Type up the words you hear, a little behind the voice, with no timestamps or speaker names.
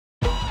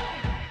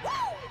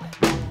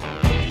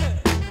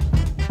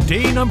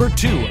Day number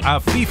 2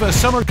 of FIFA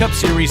Summer Cup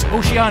Series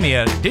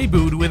Oceania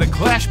debuted with a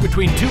clash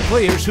between two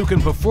players who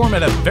can perform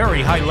at a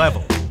very high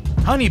level.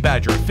 Honey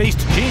Badger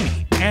faced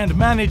Jamie and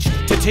managed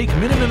to take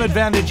minimum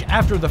advantage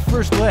after the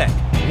first leg,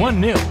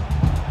 1-0.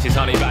 It is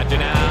Honey Badger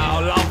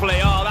now, lovely,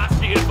 oh that's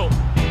beautiful.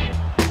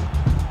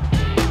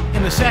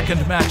 In the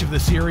second match of the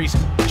series,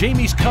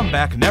 Jamie's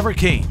comeback never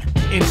came.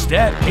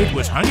 Instead, it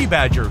was Honey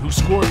Badger who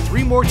scored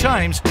 3 more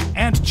times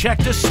and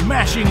checked a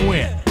smashing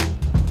win.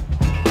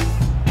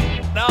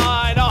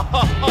 9,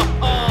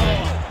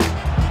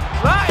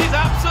 that is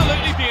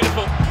absolutely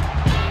beautiful.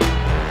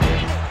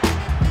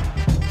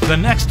 The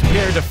next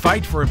pair to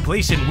fight for a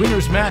place in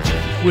winner's match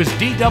was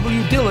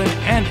DW Dylan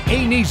and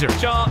A. Neezer.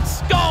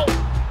 Chance, goal!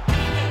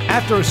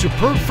 After a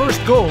superb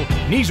first goal,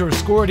 Neezer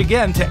scored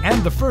again to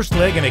end the first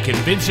leg in a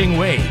convincing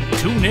way,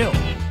 2-0.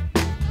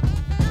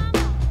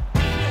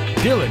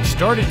 Dylan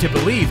started to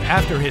believe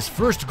after his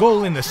first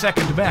goal in the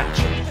second match.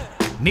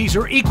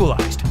 Neezer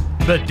equalized,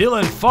 but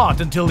Dylan fought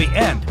until the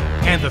end,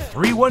 and the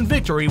 3-1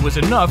 victory was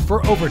enough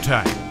for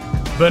overtime.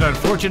 But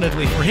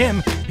unfortunately for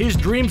him, his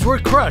dreams were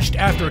crushed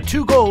after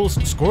 2 goals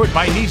scored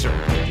by Neezer.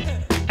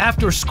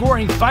 After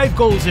scoring 5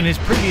 goals in his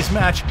previous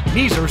match,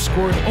 Neezer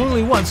scored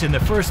only once in the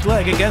first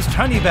leg against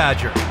Honey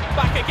Badger.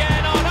 Back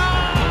again, oh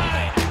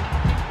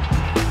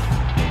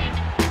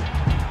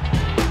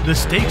no! The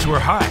stakes were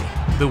high.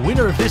 The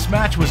winner of this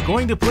match was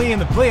going to play in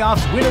the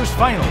playoffs winners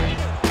final.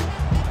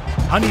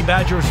 Honey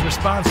Badger's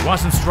response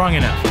wasn't strong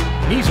enough.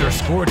 Neezer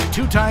scored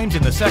 2 times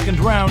in the second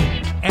round,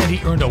 and he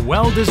earned a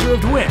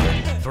well-deserved win,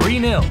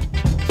 3-0.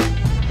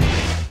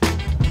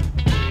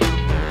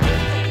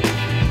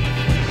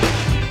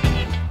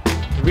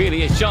 It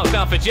really is chance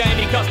now for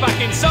Jamie, cuts back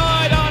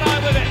inside, oh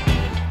no with it!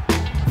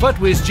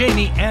 Futwiz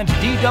Jamie and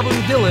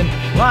DW Dylan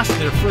lost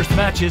their first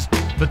matches,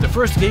 but the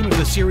first game of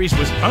the series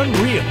was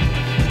unreal.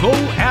 Goal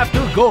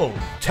after goal,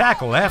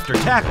 tackle after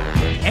tackle,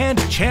 and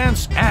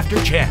chance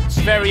after chance.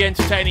 Very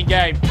entertaining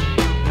game.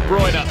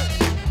 Broider,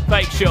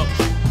 fake shot,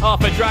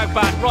 half a drag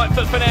back, right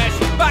foot finesse,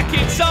 back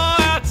inside,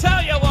 I'll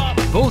tell you what!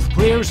 Both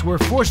players were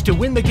forced to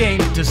win the game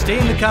to stay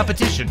in the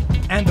competition,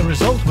 and the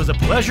result was a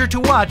pleasure to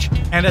watch,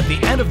 and at the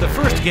end of the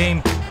first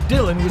game,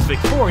 Dylan was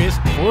victorious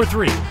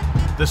 4-3.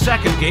 The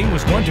second game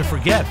was one to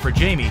forget for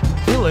Jamie.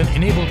 Dylan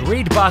enabled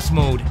Raid Boss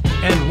mode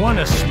and won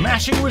a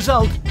smashing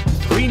result,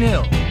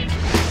 3-0.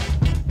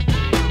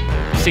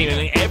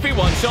 Seemingly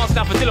everyone, chance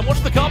now for Dylan,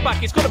 watch the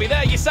comeback, it's got to be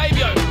there,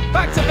 Eusebio,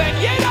 back to Ben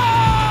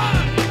Yedder!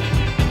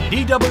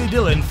 DW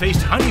Dylan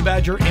faced Honey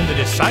Badger in the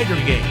decider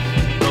game,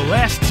 the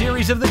last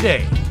series of the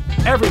day.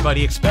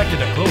 Everybody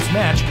expected a close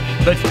match,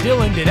 but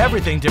Dylan did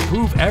everything to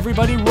prove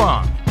everybody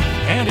wrong.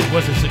 And it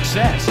was a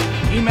success.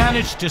 He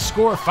managed to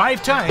score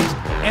 5 times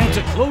and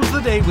to close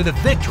the day with a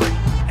victory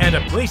and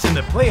a place in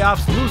the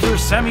playoffs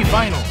losers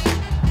semi-final.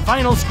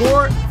 Final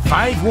score,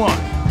 5-1.